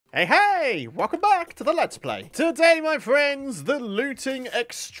Hey, hey! Welcome back to the Let's Play. Today, my friends, the looting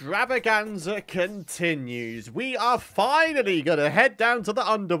extravaganza continues. We are finally going to head down to the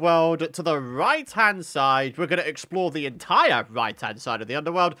Underworld, to the right-hand side. We're going to explore the entire right-hand side of the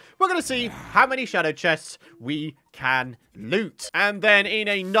Underworld. We're going to see how many shadow chests we can loot. And then in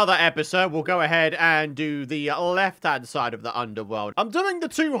another episode, we'll go ahead and do the left-hand side of the Underworld. I'm doing the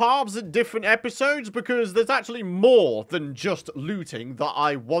two halves in different episodes because there's actually more than just looting that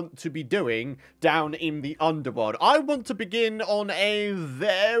I want to be doing down in the Underworld. I want to begin on a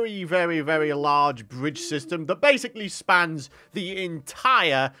very, very, very large bridge system that basically spans the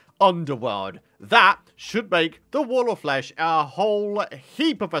entire Underworld. That should make the Wall of Flesh a whole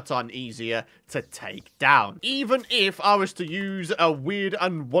heap of a ton easier to take down. Even if I was to use a weird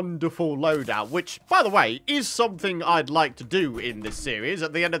and wonderful loadout, which, by the way, is something I'd like to do in this series.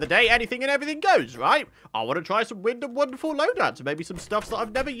 At the end of the day, anything and everything goes, right? I want to try some weird and wonderful loadouts, and maybe some stuff that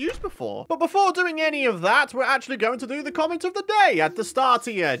I've never used before. But before doing any of that, we're actually going to do the comment of the day. At the start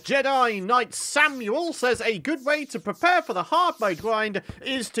here, Jedi Knight Samuel says a good way to prepare for the hard mode grind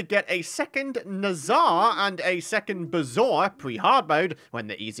is to get a second Nazar and a second Bazaar pre-hard mode when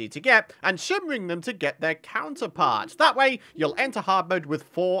they're easy to get, and shimmering them to get their counterparts. That way, you'll enter hard mode with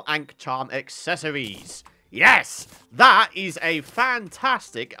 4 Ankh Charm accessories. Yes, that is a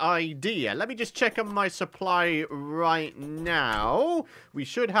fantastic idea. Let me just check on my supply right now. We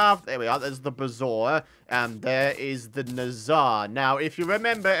should have, there we are, there's the Bazaar, and there is the Nazar. Now, if you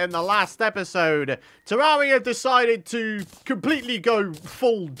remember in the last episode, Terraria decided to completely go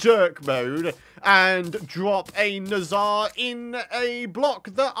full jerk mode and drop a Nazar in a block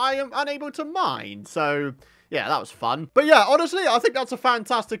that I am unable to mine. So yeah, that was fun. But yeah, honestly, I think that's a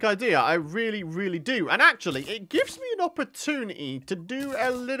fantastic idea. I really, really do. And actually, it gives me an opportunity to do a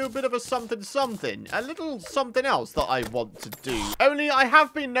little bit of a something, a little something else that I want to do. Only I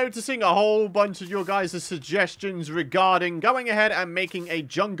have been noticing a whole bunch of your guys' suggestions regarding going ahead and making a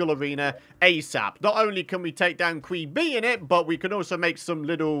jungle arena ASAP. Not only can we take down Queen Bee in it, but we can also make some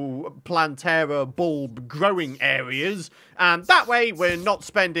little Plantera bulb growing areas. And that way, we're not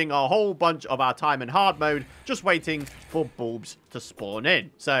spending a whole bunch of our time in hard mode just waiting for bulbs to spawn in.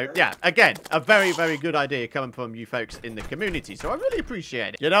 So, yeah, again, a very, very good idea coming from you folks in the community. So I really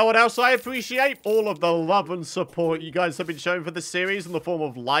appreciate it. You know what else I appreciate? All of the love and support you guys have been showing for the series in the form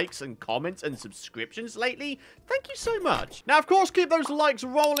of likes and comments and subscriptions lately. Thank you so much. Now, of course, keep those likes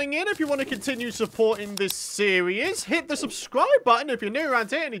rolling in if you want to continue supporting this series. Hit the subscribe button if you're new around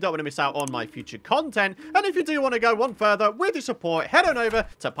here and you don't want to miss out on my future content. And if you do want to go one further with your support, head on over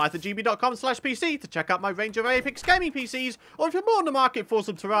to pythongb.com/PC to check out my range of Apex gaming PCs. Or if you're more in the market for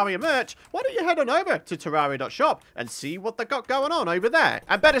some Terraria merch, why don't you head on over to terraria.shop and see what they got going on over there.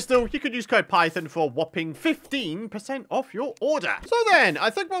 And better still, you could use code Python for a whopping 15% off your order. So then, I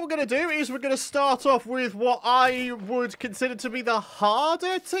think what we're going to do is we're going to start off with what I would consider to be the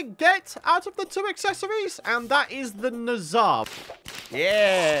harder to get out of the two accessories, and that is the Nazar.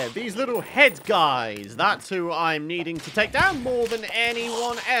 Yeah, these little head guys. That's who I'm needing to take down more than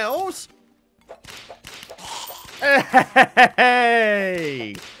anyone else.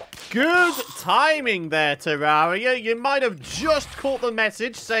 Hey! Good timing there, Terraria. You might have just caught the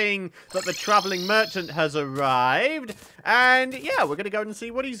message saying that the traveling merchant has arrived. And yeah, we're going to go and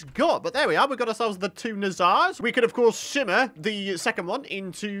see what he's got. But there we are. We've got ourselves the 2 Nazars. We could, of course, shimmer the second one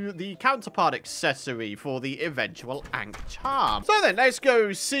into the counterpart accessory for the eventual Ankh Charm. So then, let's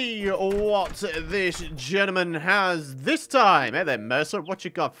go see what this gentleman has this time. Hey there, Mercer. What you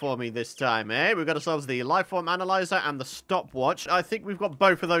got for me this time, eh? We've got ourselves the Lifeform Analyzer and the Stopwatch. I think we've got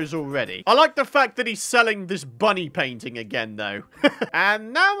both of those already. I like the fact that he's selling this bunny painting again, though.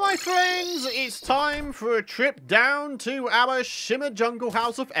 And now, my friends, it's time for a trip down to our Shimmer Jungle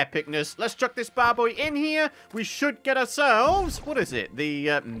House of Epicness. Let's chuck this bad boy in here. We should get ourselves, what is it?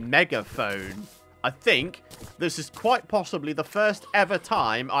 The megaphone. I think this is quite possibly the first ever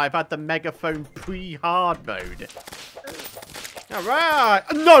time I've had the megaphone pre-hard mode. All right.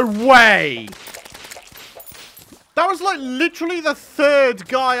 No way! That was like literally the 3rd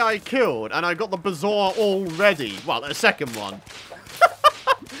guy I killed, and I got the Bazaar already. Well, the second one.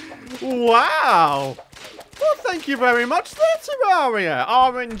 Wow. Well, thank you very much there, Terraria.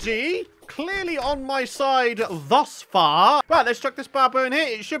 RNG, clearly on my side thus far. Right, let's chuck this bad boy in here.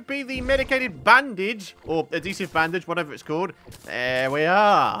 It should be the medicated bandage, or adhesive bandage, whatever it's called. There we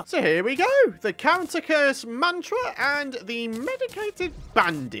are. So here we go. The counter curse mantra and the medicated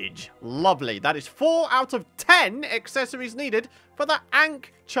bandage. Lovely. That is 4 out of 10 accessories needed for the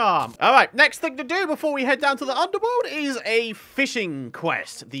Ankh charm. All right, next thing to do before we head down to the Underworld is a fishing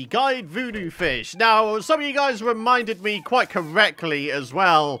quest, the guide voodoo fish. Now, some of you guys reminded me quite correctly as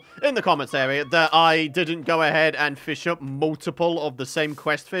well in the comments area that I didn't go ahead and fish up multiple of the same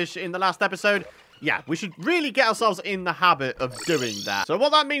quest fish in the last episode. Yeah, we should really get ourselves in the habit of doing that. So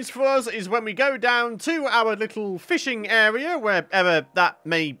what that means for us is when we go down to our little fishing area, wherever that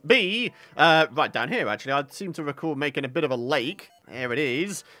may be, right down here, actually, I seem to recall making a bit of a lake. There it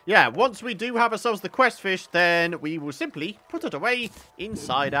is. Yeah, once we do have ourselves the quest fish, then we will simply put it away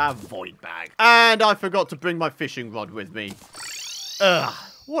inside our void bag. And I forgot to bring my fishing rod with me. Ugh.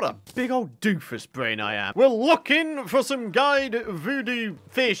 What a big old doofus brain I am. We're looking for some guide voodoo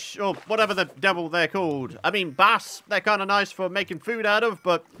fish, or whatever the devil they're called. I mean, bass, they're kind of nice for making food out of,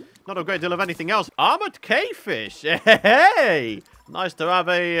 but not a great deal of anything else. Armored cavefish, hey! Nice to have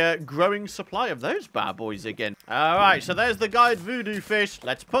a growing supply of those bad boys again. Alright, so there's the guide voodoo fish.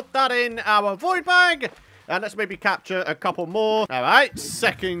 Let's put that in our void bag. And let's maybe capture a couple more. All right,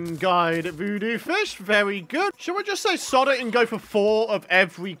 second guide voodoo fish. Very good. Should we just say sod it and go for 4 of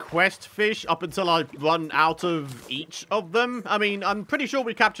every quest fish up until I run out of each of them? I mean, I'm pretty sure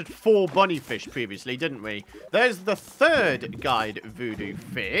we captured 4 bunny fish previously, didn't we? There's the third guide voodoo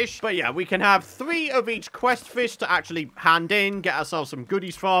fish. But yeah, we can have 3 of each quest fish to actually hand in, get ourselves some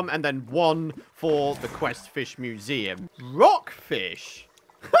goodies from, and then 1 for the quest fish museum. Rockfish.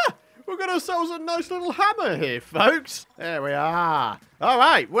 Ha! We've got ourselves a nice little hammer here, folks. There we are. All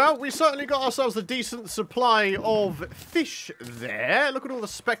right. Well, we certainly got ourselves a decent supply of fish there. Look at all the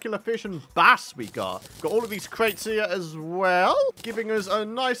specular fish and bass we got. Got all of these crates here as well, giving us a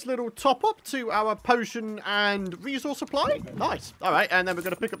nice little top-up to our potion and resource supply. Nice. All right. And then we're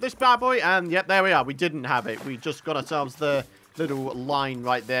going to pick up this bad boy. And, yep, there we are. We didn't have it. We just got ourselves the little line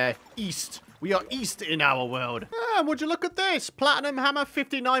right there. East. We are east in our world. And would you look at this? Platinum hammer,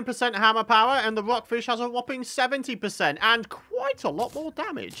 59% hammer power, and the rockfish has a whopping 70%, and quite a lot more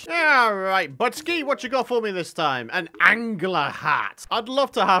damage. All right, Butski, what you got for me this time? An angler hat. I'd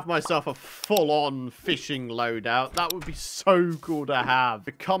love to have myself a full-on fishing loadout. That would be so cool to have.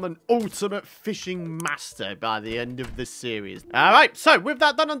 Become an ultimate fishing master by the end of this series. All right, so with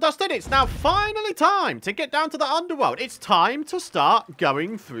that done and dusted, it's now finally time to get down to the Underworld. It's time to start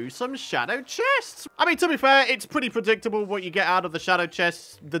going through some shadow chests. I mean, to be fair, it's pretty predictable what you get out of the shadow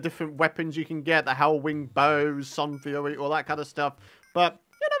chests, the different weapons you can get, the Hellwing bows, Sun Fury, all that kind of stuff. But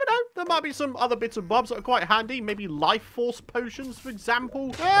you never know. There might be some other bits and bobs that are quite handy. Maybe life force potions, for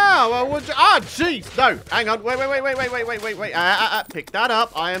example. Yeah, well, would you... Ah, jeez. No, hang on. Wait. Pick that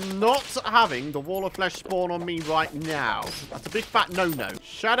up. I am not having the wall of flesh spawn on me right now. That's a big fat no-no.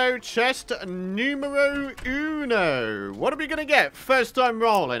 Shadow chest numero uno. What are we going to get? First time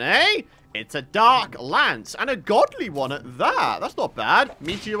rolling, eh? It's a dark lance, and a godly one at that. That's not bad.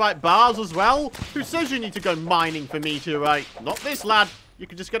 Meteorite bars as well. Who says you need to go mining for meteorite? Not this lad. You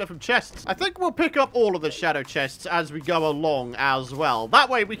can just get it from chests. I think we'll pick up all of the shadow chests as we go along as well. That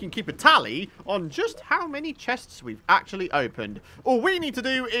way we can keep a tally on just how many chests we've actually opened. All we need to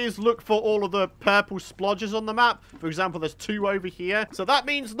do is look for all of the purple splodges on the map. For example, there's 2 over here. So that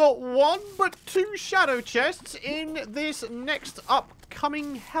means not 1, but 2 shadow chests in this next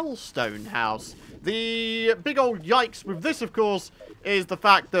upcoming Hellstone house. The big old yikes with this, of course, is the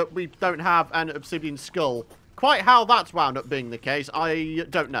fact that we don't have an obsidian skull. Quite how that's wound up being the case, I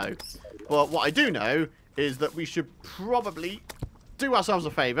don't know. But what I do know is that we should probably do ourselves a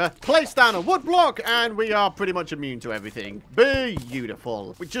favor, place down a wood block, and we are pretty much immune to everything.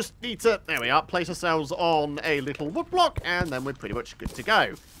 Beautiful. We just need to, there we are, place ourselves on a little wood block, and then we're pretty much good to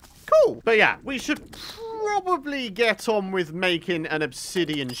go. Cool. But yeah, we should probably get on with making an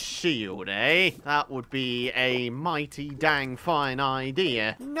obsidian shield, eh? That would be a mighty dang fine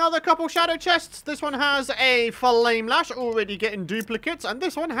idea. Another couple shadow chests. This one has a flame lash, already getting duplicates, and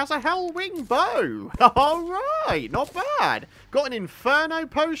this one has a hellwing bow. All right, not bad. Got an inferno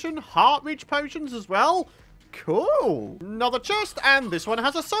potion, heart reach potions as well. Cool. Another chest, and this one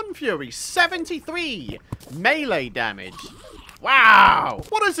has a sun fury, 73 melee damage. Wow!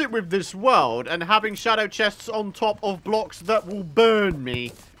 What is it with this world and having shadow chests on top of blocks that will burn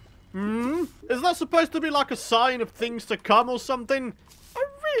me? Is that supposed to be like a sign of things to come or something? I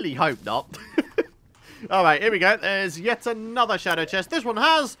really hope not. Alright, here we go. There's yet another shadow chest. This one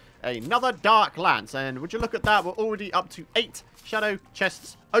has another dark lance. And would you look at that? We're already up to 8 shadow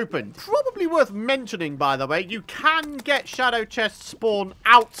chests opened. Probably worth mentioning, by the way, you can get shadow chests spawn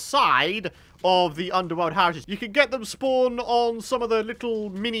outside of the Underworld houses. You can get them spawn on some of the little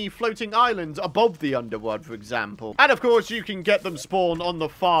mini floating islands above the Underworld, for example. And of course, you can get them spawn on the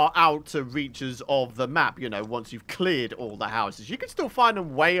far outer reaches of the map, you know, once you've cleared all the houses. You can still find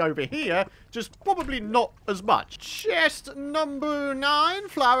them way over here, just probably not as much. Chest number 9,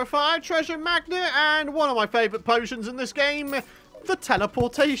 Flower Fire, Treasure Magnet, and one of my favorite potions in this game, the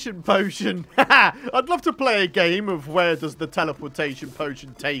teleportation potion. I'd love to play a game of where does the teleportation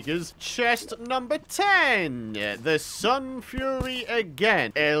potion take us. Chest number 10, the Sun Fury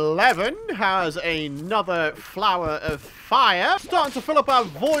again. 11 has another Flower of Fire. Starting to fill up our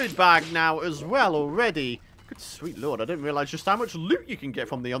void bag now as well already. Good sweet lord, I didn't realize just how much loot you can get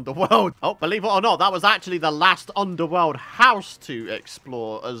from the Underworld. Oh, believe it or not, that was actually the last Underworld house to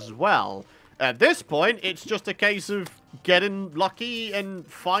explore as well. At this point, it's just a case of getting lucky and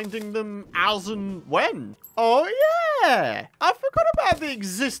finding them as and when. Oh, yeah! I forgot about the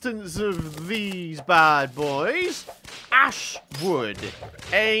existence of these bad boys. Ashwood.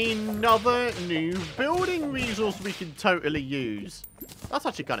 Another new building resource we can totally use. That's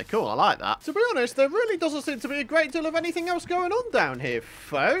actually kind of cool. I like that. To be honest, there really doesn't seem to be a great deal of anything else going on down here,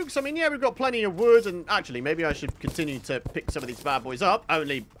 folks. I mean, yeah, we've got plenty of wood, and actually, maybe I should continue to pick some of these bad boys up.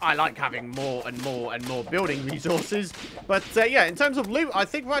 Only, I like having more and more and more building resources. But, yeah, in terms of loot, I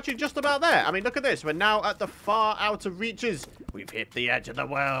think we're actually just about there. I mean, look at this. We're now at the far outer reaches. We've hit the edge of the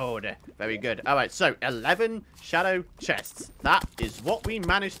world. Very good. All right, so 11 shadow chests. That is what we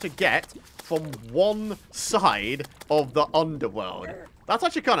managed to get from one side of the Underworld. That's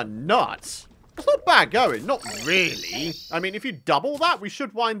actually kind of nuts. It's not bad going, not really. I mean, if you double that, we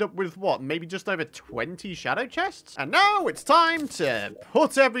should wind up with, what, maybe just over 20 shadow chests? And now it's time to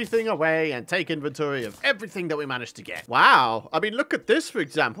put everything away and take inventory of everything that we managed to get. Wow. I mean, look at this, for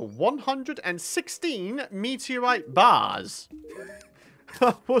example. 116 meteorite bars.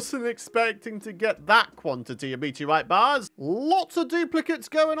 I wasn't expecting to get that quantity of meteorite bars. Lots of duplicates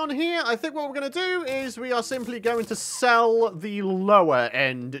going on here. I think what we're going to do is we are simply going to sell the lower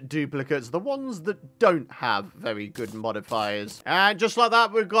end duplicates, the ones that don't have very good modifiers. And just like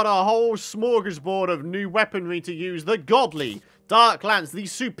that, we've got a whole smorgasbord of new weaponry to use. The Godly Dark Lance, the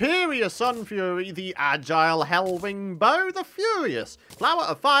superior Sun Fury, the agile Hellwing Bow, the Furious Flower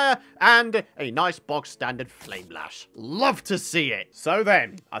of Fire, and a nice box standard Flame Lash. Love to see it. So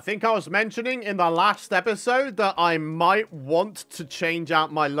then, I think I was mentioning in the last episode that I might want to change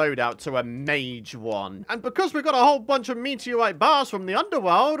out my loadout to a mage one. And because we've got a whole bunch of meteorite bars from the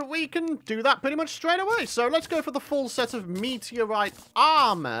Underworld, we can do that pretty much straight away. So let's go for the full set of meteorite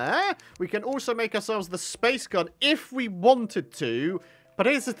armor. We can also make ourselves the space gun if we wanted to. But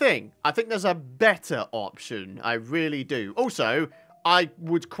here's the thing. I think there's a better option. I really do. Also, I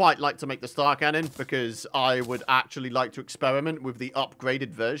would quite like to make the Star Cannon because I would actually like to experiment with the upgraded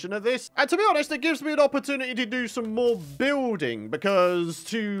version of this. And to be honest, it gives me an opportunity to do some more building because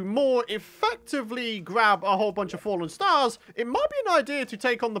to more effectively grab a whole bunch of fallen stars, it might be an idea to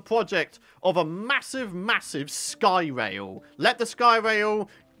take on the project of a massive, massive sky rail. Let the sky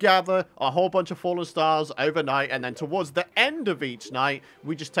rail gather a whole bunch of fallen stars overnight, and then towards the end of each night,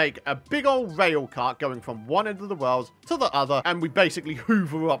 we just take a big old rail cart going from one end of the world to the other, and we basically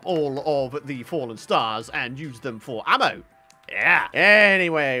hoover up all of the fallen stars and use them for ammo. Yeah.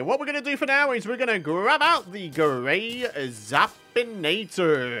 Anyway, what we're going to do for now is we're going to grab out the Grey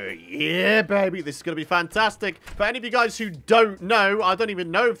Zappinator. Yeah, baby. This is going to be fantastic. For any of you guys who don't know, I don't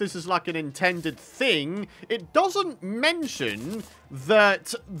even know if this is like an intended thing. It doesn't mention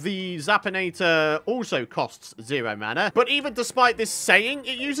that the Zappinator also costs 0 mana. But even despite this saying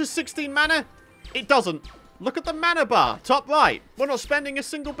it uses 16 mana, it doesn't. Look at the mana bar, top right. We're not spending a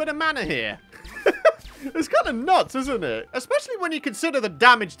single bit of mana here. It's kind of nuts, isn't it? Especially when you consider the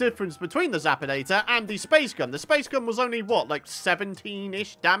damage difference between the Zappinator and the Space Gun. The Space Gun was only, what, like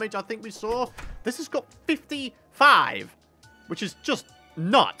 17-ish damage, I think we saw? This has got 55, which is just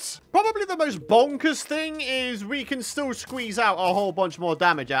nuts. Probably the most bonkers thing is we can still squeeze out a whole bunch more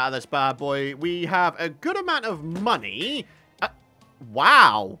damage out of this bad boy. We have a good amount of money.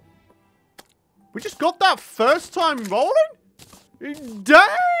 Wow. We just got that first time rolling?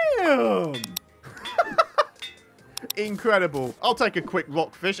 Damn! Incredible. I'll take a quick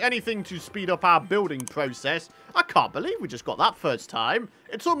rockfish. Anything to speed up our building process. I can't believe we just got that first time.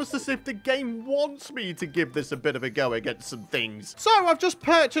 It's almost as if the game wants me to give this a bit of a go against some things. So I've just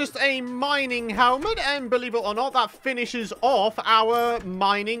purchased a mining helmet, and believe it or not, that finishes off our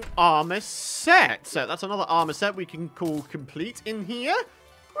mining armor set. So that's another armor set we can call complete in here.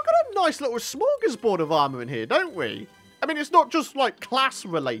 We've got a nice little smorgasbord of armor in here, don't we? I mean, it's not just, like,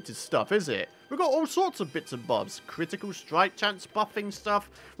 class-related stuff, is it? We've got all sorts of bits and bobs. Critical strike chance buffing stuff.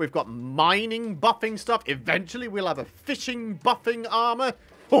 We've got mining buffing stuff. Eventually, we'll have a fishing buffing armor.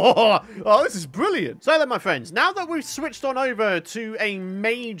 Oh, this is brilliant. So then, my friends, now that we've switched on over to a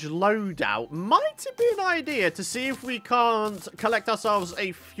mage loadout, might it be an idea to see if we can't collect ourselves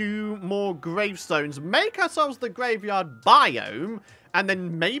a few more gravestones, make ourselves the graveyard biome, and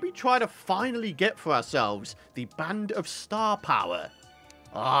then maybe try to finally get for ourselves the Band of Star Power?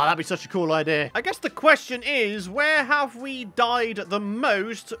 Ah, that'd be such a cool idea. I guess the question is, where have we died the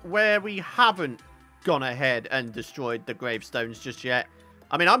most where we haven't gone ahead and destroyed the gravestones just yet?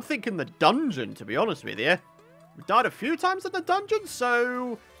 I mean, I'm thinking the dungeon, to be honest with you. We died a few times in the dungeon,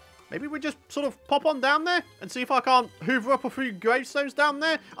 so maybe we just sort of pop on down there and see if I can't hoover up a few gravestones down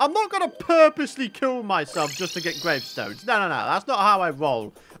there. I'm not going to purposely kill myself just to get gravestones. No, that's not how I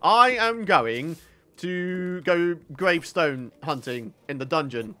roll. I am going to go gravestone hunting in the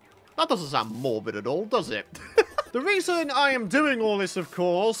dungeon. That doesn't sound morbid at all, does it? The reason I am doing all this, of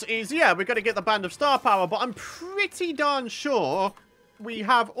course, is, yeah, we're going to get the Band of Star Power, but I'm pretty darn sure we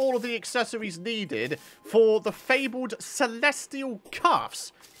have all of the accessories needed for the fabled celestial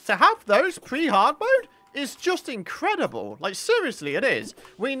cuffs. To have those pre-hard mode is just incredible. Like, seriously, it is.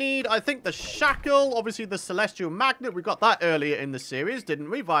 We need, I think, the shackle, obviously the celestial magnet. We got that earlier in the series, didn't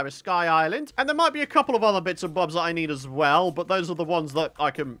we, via Sky Island? And there might be a couple of other bits and bobs that I need as well, but those are the ones that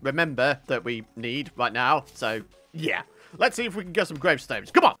I can remember that we need right now. So, yeah. Let's see if we can get some gravestones.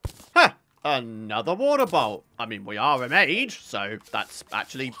 Come on! Huh. Another water bolt. I mean, we are a mage, so that's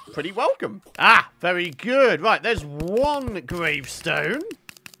actually pretty welcome. Ah, very good. Right, there's one gravestone.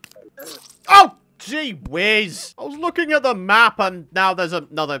 Oh, gee whiz. I was looking at the map, and now there's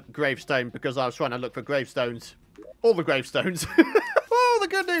another gravestone because I was trying to look for gravestones. All the gravestones. Well, the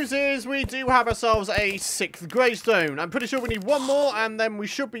good news is we do have ourselves a 6th gravestone. I'm pretty sure we need one more, and then we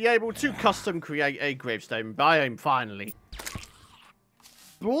should be able to custom create a gravestone biome finally.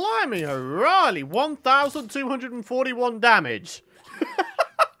 Blimey O'Reilly, 1,241 damage.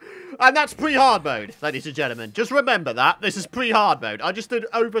 And that's pre-hard mode, ladies and gentlemen. Just remember that. This is pre-hard mode. I just did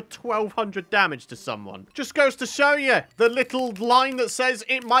over 1,200 damage to someone. Just goes to show you the little line that says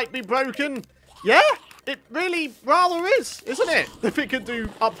it might be broken. Yeah, it really rather is, isn't it? If it can do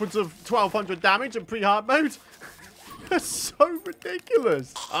upwards of 1,200 damage in pre-hard mode. That's so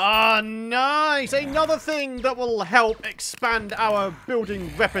ridiculous. Ah, nice. Another thing that will help expand our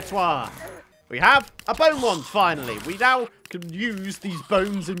building repertoire. We have a bone wand, finally. We now can use these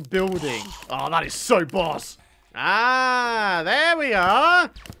bones in building. Oh, that is so boss. Ah, there we are.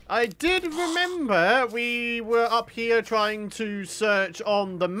 I did remember we were up here trying to search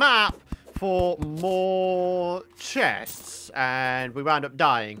on the map for more chests, and we wound up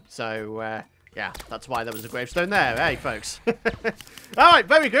dying. So, yeah, that's why there was a gravestone there. Hey, folks. Alright,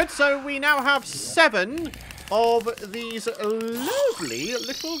 very good. So we now have 7 of these lovely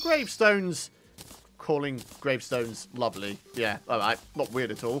little gravestones. Calling gravestones lovely. Yeah, alright. Not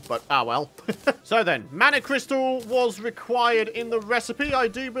weird at all, but ah well. So then, mana crystal was required in the recipe, I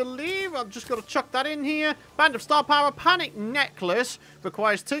do believe. I've just got to chuck that in here. Band of Star Power Panic Necklace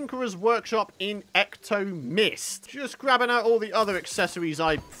requires Tinkerer's Workshop in Ecto Mist. Just grabbing out all the other accessories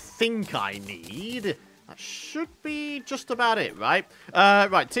I think I need. That should be just about it, right?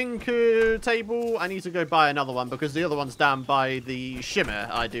 Right, Tinker Table. I need to go buy another one because the other one's down by the Shimmer,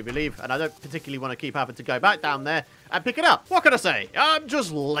 I do believe. And I don't particularly want to keep having to go back down there and pick it up. What can I say? I'm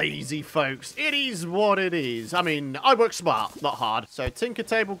just lazy, folks. It is what it is. I mean, I work smart, not hard. So Tinker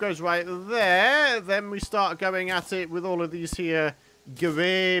Table goes right there. Then we start going at it with all of these here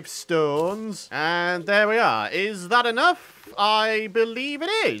gravestones. And there we are. Is that enough? I believe it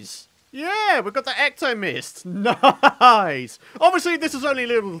is. Yeah, we've got the Ecto Mist. Nice. Obviously, this is only a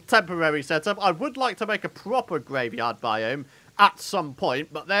little temporary setup. I would like to make a proper graveyard biome at some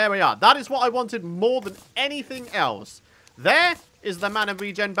point, but there we are. That is what I wanted more than anything else. There is the mana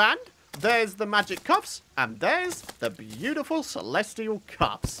regen band. There's the magic cuffs. And there's the beautiful celestial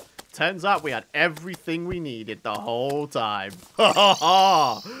cuffs. Turns out we had everything we needed the whole time.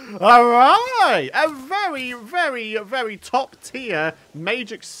 All right. A very, very, very top tier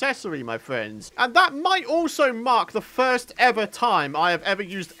mage accessory, my friends. And that might also mark the first ever time I have ever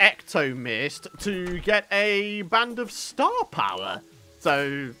used Ecto Mist to get a Band of Star Power.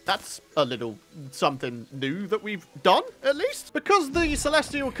 So that's a little something new that we've done, at least. Because the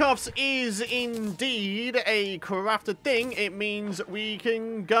Celestial Cuffs is indeed a crafted thing, it means we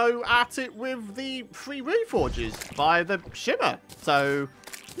can go at it with the free Reforges by the Shimmer. So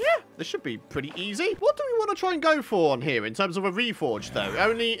Yeah, this should be pretty easy. What do we want to try and go for on here in terms of a reforge, though?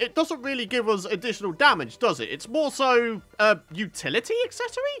 Only it doesn't really give us additional damage, does it? It's more so a utility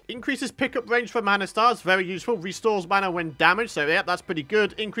accessory. Increases pickup range for mana stars. Very useful. Restores mana when damaged. So, yeah, that's pretty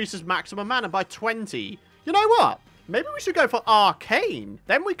good. Increases maximum mana by 20. You know what? Maybe we should go for Arcane.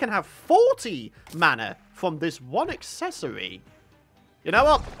 Then we can have 40 mana from this one accessory. You know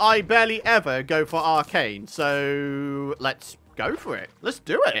what? I barely ever go for Arcane. So, let's go for it. Let's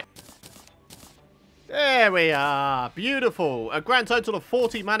do it. There we are. Beautiful. A grand total of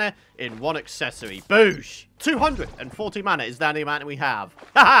 40 mana in one accessory. Boosh. 240 mana is that the amount we have.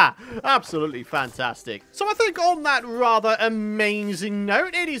 Haha! Absolutely fantastic. So I think on that rather amazing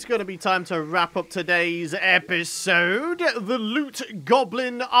note, it is going to be time to wrap up today's episode. The Loot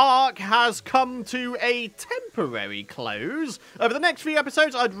Goblin arc has come to a temporary close. Over the next few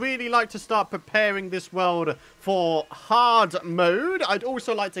episodes, I'd really like to start preparing this world for hard mode. I'd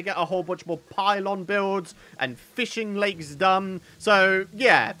also like to get a whole bunch more pylon builds and fishing lakes done. So,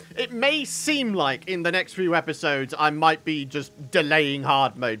 yeah, it may seem like in the next few episodes I might be just delaying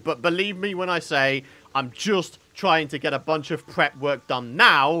hard mode, but believe me when I say I'm just trying to get a bunch of prep work done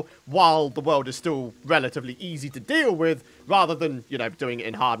now while the world is still relatively easy to deal with, rather than, you know, doing it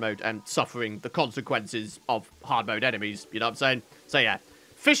in hard mode and suffering the consequences of hard mode enemies, you know what I'm saying? So yeah,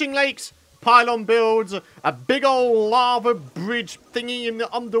 fishing lakes, pylon builds, a big old lava bridge thingy in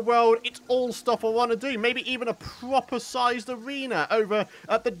the underworld. It's all stuff I want to do. Maybe even a proper sized arena over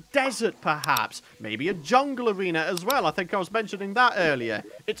at the desert, perhaps. Maybe a jungle arena as well. I think I was mentioning that earlier.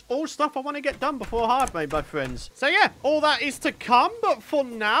 It's all stuff I want to get done before hard mode, my friends. So yeah, all that is to come. But for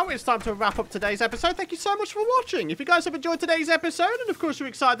now, it's time to wrap up today's episode. Thank you so much for watching. If you guys have enjoyed today's episode, and of course you're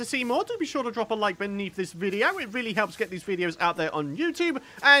excited to see more, do be sure to drop a like beneath this video. It really helps get these videos out there on YouTube,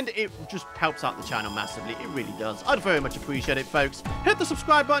 and it just helps out the channel massively. It really does. I'd very much appreciate it, folks. Hit the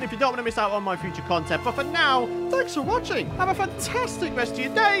subscribe button if you don't want to miss out on my future content. But for now, thanks for watching. Have a fantastic rest of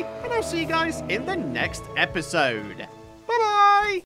your day, and I'll see you guys in the next episode. Bye-bye!